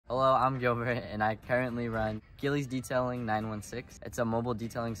Hello, I'm Gilbert and I currently run Gillysdetail916. It's a mobile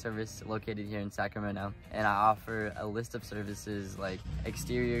detailing service located here in Sacramento, and I offer a list of services like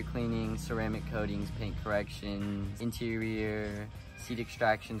exterior cleaning, ceramic coatings, paint corrections, interior, seat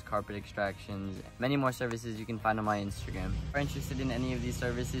extractions, carpet extractions, many more services you can find on my Instagram. If you're interested in any of these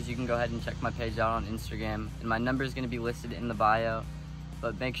services, you can go ahead and check my page out on Instagram, and my number is going to be listed in the bio.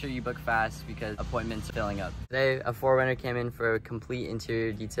 But make sure you book fast because appointments are filling up. Today, a 4Runner came in for a complete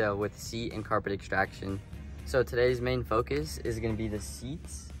interior detail with seat and carpet extraction. So today's main focus is gonna be the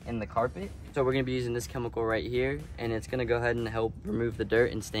seats and the carpet. So we're gonna be using this chemical right here, and it's gonna go ahead and help remove the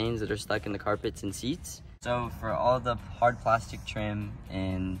dirt and stains that are stuck in the carpets and seats. So for all the hard plastic trim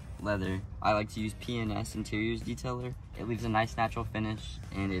and leather, I like to use P&S Interiors Detailer. It leaves a nice natural finish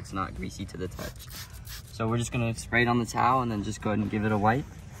and it's not greasy to the touch. So we're just gonna spray it on the towel and then just go ahead and give it a wipe.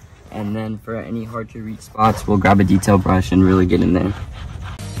 And then for any hard to reach spots, we'll grab a detail brush and really get in there.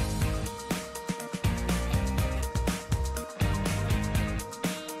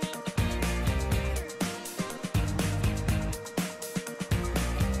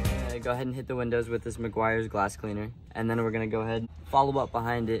 Go ahead and hit the windows with this Meguiar's glass cleaner, and then we're gonna go ahead and follow up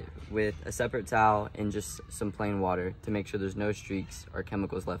behind it with a separate towel and just some plain water to make sure there's no streaks or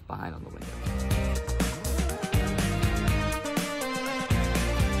chemicals left behind on the window.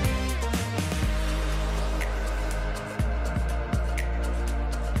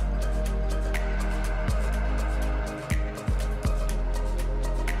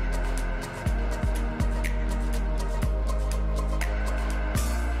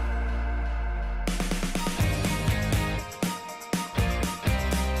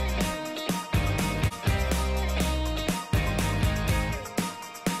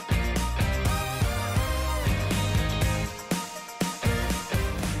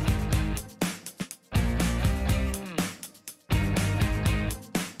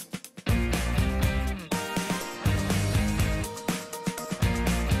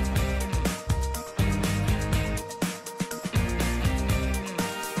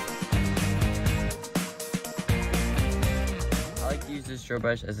 This drill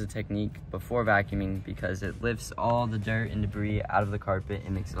brush as a technique before vacuuming because it lifts all the dirt and debris out of the carpet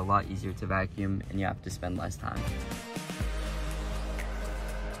and makes it a lot easier to vacuum, and you have to spend less time.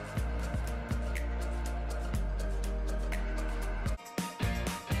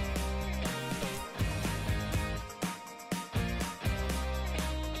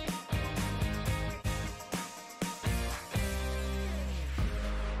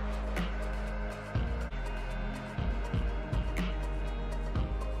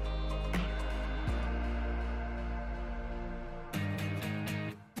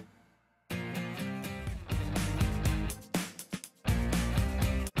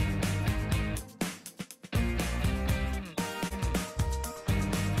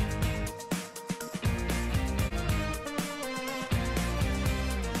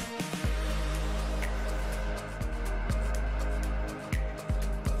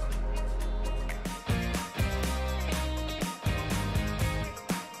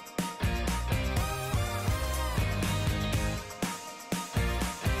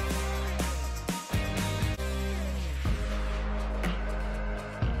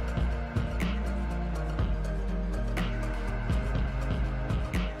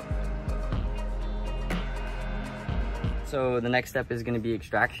 So the next step is going to be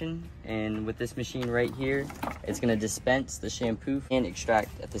extraction, and with this machine right here, it's going to dispense the shampoo and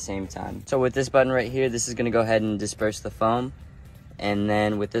extract at the same time. So with this button right here, this is going to go ahead and disperse the foam, and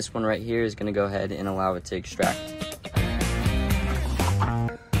then with this one right here is going to go ahead and allow it to extract.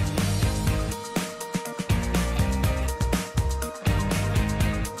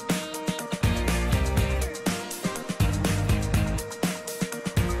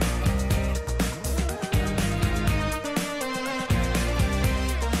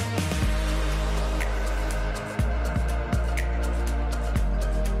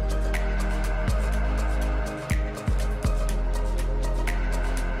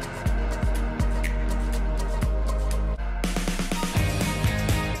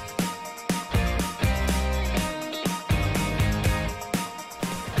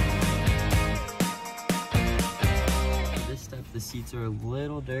 The seats are a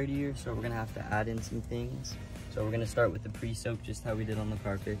little dirtier, so we're gonna have to add in some things. So we're gonna start with the pre-soak, just how we did on the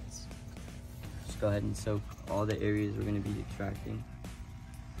carpets. Just go ahead and soak all the areas we're gonna be extracting.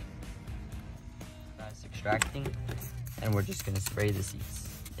 That's extracting, and we're just gonna spray the seats.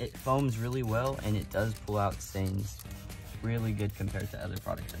 It foams really well, and it does pull out stains. Really good compared to other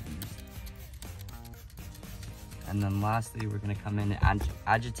products I've used. And then lastly, we're gonna come in and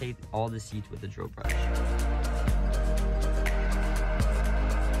agitate all the seats with a drill brush.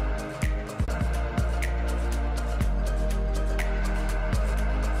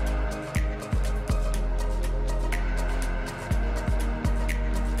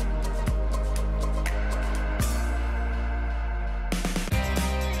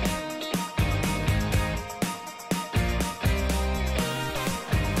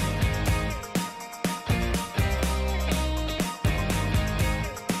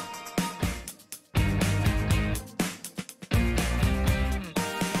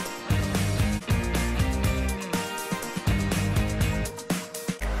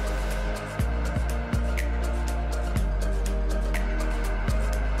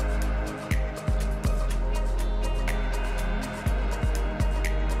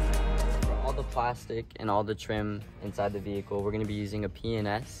 plastic and all the trim inside the vehicle, we're going to be using a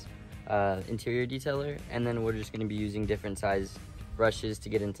P&S interior detailer, and then we're just going to be using different size brushes to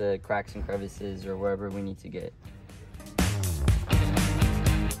get into cracks and crevices or wherever we need to get.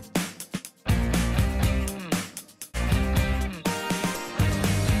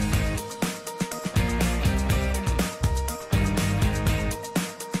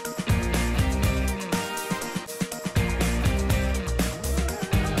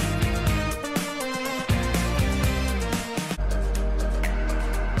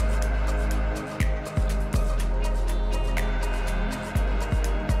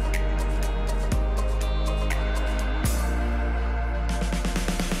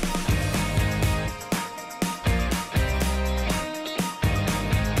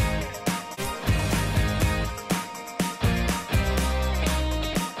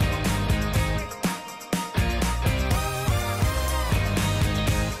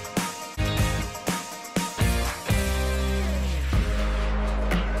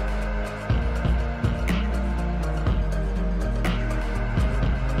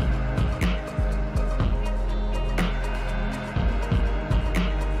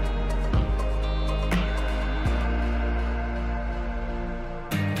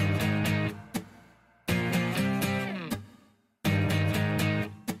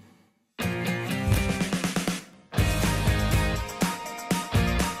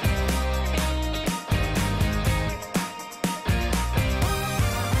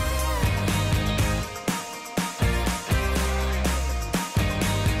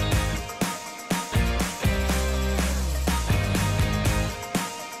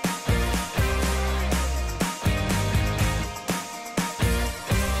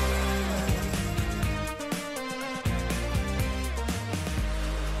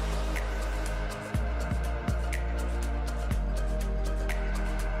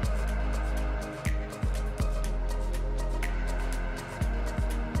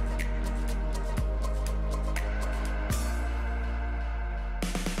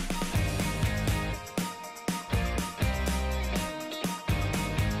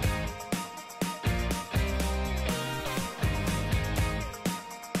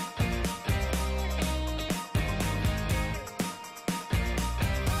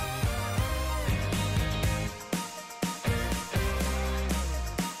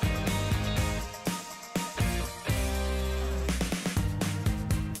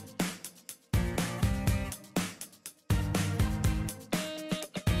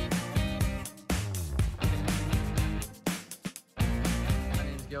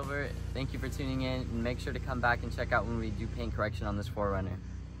 Thank you for tuning in, and make sure to come back and check out when we do paint correction on this 4Runner.